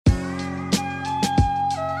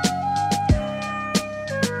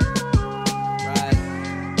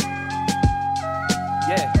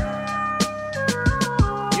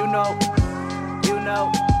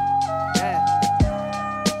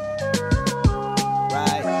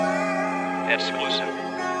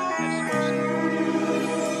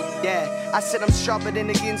Yeah, I said I'm sharper than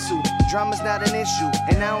the GINSU. Drama's not an issue,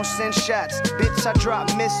 and I don't send shots. Bitch, I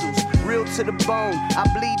drop missiles. Real to the bone, I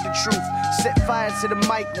bleed the truth. Set fire to the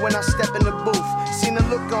mic when I step in the booth. Seen the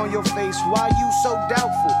look on your face, why you so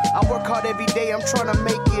doubtful? I work hard every day, I'm trying to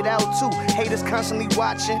make it out too. Haters constantly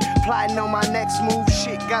watching, plotting on my next move.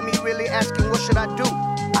 Shit got me really asking, what should I do?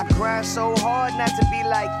 I grind so hard not to be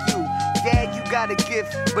like you. Yeah, you got a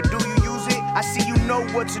gift, but do you use it? I see you know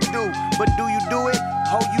what to do, but do you do it?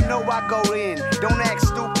 Oh, you know I go in, don't act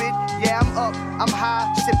stupid. Yeah, I'm up, I'm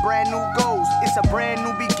high, set brand new goals. It's a brand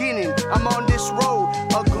new beginning, I'm on this road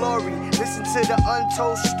of glory. Listen to the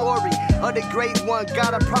untold story of the great one.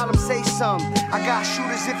 Got a problem, say something. I got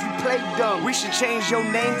shooters if you play dumb. We should change your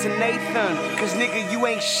name to Nathan, cause nigga, you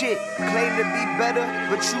ain't shit. Claim to be better,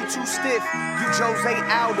 but you too stiff. You Jose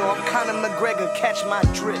Aldo, I'm Conor McGregor, catch my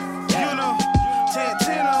drift. You know,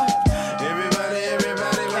 Tarantino.